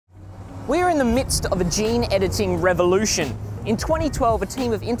We're in the midst of a gene editing revolution. In 2012, a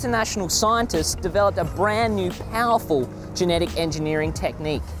team of international scientists developed a brand new, powerful genetic engineering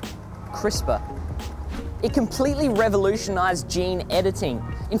technique, CRISPR. It completely revolutionized gene editing.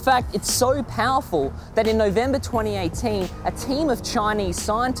 In fact, it's so powerful that in November 2018, a team of Chinese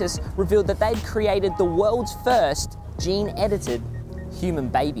scientists revealed that they'd created the world's first gene-edited human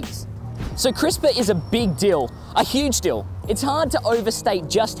babies. So CRISPR is a big deal, a huge deal. It's hard to overstate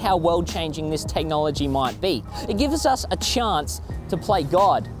just how world-changing this technology might be. It gives us a chance to play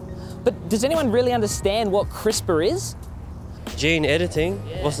God. But does anyone really understand what CRISPR is? Gene editing?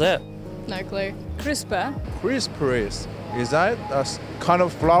 Yeah. What's that? No clue. CRISPR? CRISPR is that a kind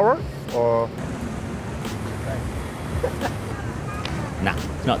of flower or? Nah,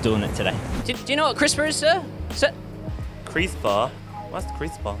 not doing it today. Do you know what CRISPR is, sir? CRISPR? What's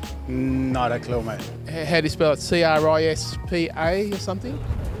CRISPR? Not a clue, mate. How do you spell it? CRISPA or something?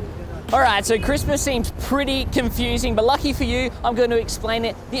 All right, so CRISPR seems pretty confusing, but lucky for you, I'm going to explain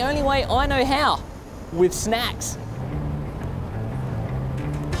it the only way I know how, with snacks.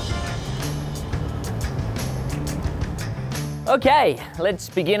 Okay, let's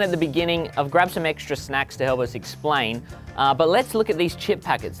begin at the beginning. I've grabbed some extra snacks to help us explain, but let's look at these chip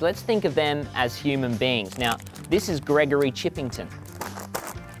packets. Let's think of them as human beings. Now, this is Gregory Chippington.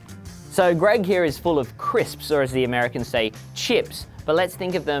 So Greg here is full of crisps, or as the Americans say, chips, but let's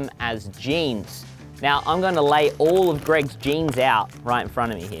think of them as genes. Now, I'm going to lay all of Greg's genes out right in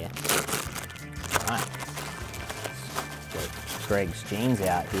front of me here. All right. Get Greg's genes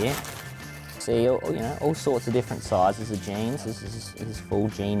out here. See, all sorts of different sizes of genes. This is his full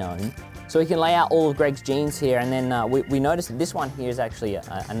genome. So we can lay out all of Greg's genes here, and then we notice that this one here is actually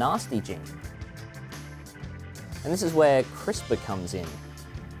a nasty gene. And this is where CRISPR comes in.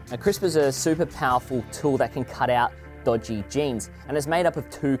 Now, CRISPR is a super powerful tool that can cut out dodgy genes, and it's made up of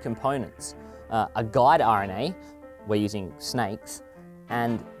two components. A guide RNA, we're using snakes,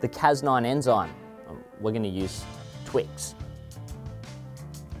 and the Cas9 enzyme, we're going to use Twix.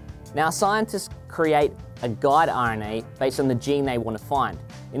 Now, scientists create a guide RNA based on the gene they want to find.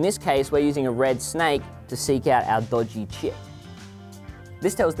 In this case, we're using a red snake to seek out our dodgy chip.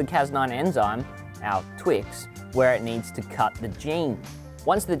 This tells the Cas9 enzyme, our Twix, where it needs to cut the gene.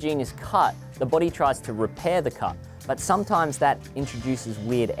 Once the gene is cut, the body tries to repair the cut, but sometimes that introduces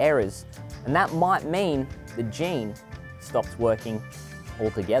weird errors, and that might mean the gene stops working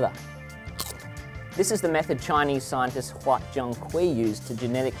altogether. This is the method Chinese scientist Hua Jiankui used to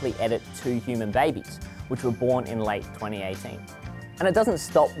genetically edit 2 human babies, which were born in late 2018. And it doesn't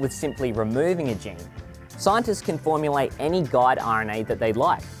stop with simply removing a gene. Scientists can formulate any guide RNA that they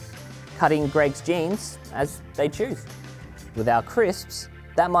like, cutting Greg's genes as they choose. With our crisps,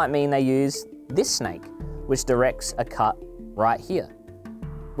 that might mean they use this snake, which directs a cut right here.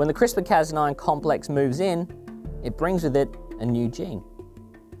 When the CRISPR-Cas9 complex moves in, it brings with it a new gene.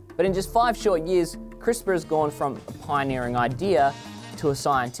 But in just 5 short years, CRISPR has gone from a pioneering idea to a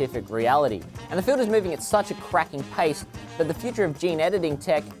scientific reality. And the field is moving at such a cracking pace that the future of gene editing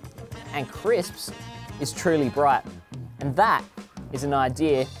tech and crisps is truly bright. And that is an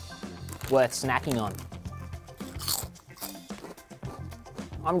idea worth snacking on.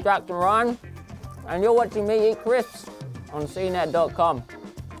 I'm Jackson Ryan, and you're watching me eat crisps on CNET.com.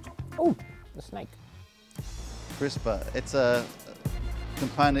 Oh, the snake. CRISPR, it's a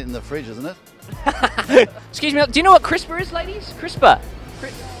component in the fridge, isn't it? Excuse me, do you know what CRISPR is, ladies? CRISPR.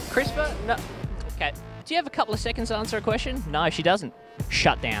 CRISPR? No. Okay. Do you have a couple of seconds to answer a question? No, she doesn't.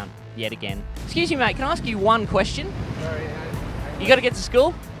 Shut down yet again. Excuse me, mate, can I ask you one question? Sorry, you got to get to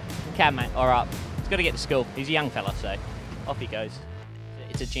school? Okay, mate, all right. He's got to get to school. He's a young fella, so off he goes.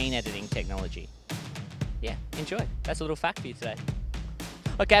 It's a gene editing technology. Yeah, enjoy. That's a little fact for you today.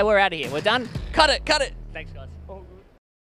 Okay, we're out of here. We're done. Cut it, cut it. Thanks, guys.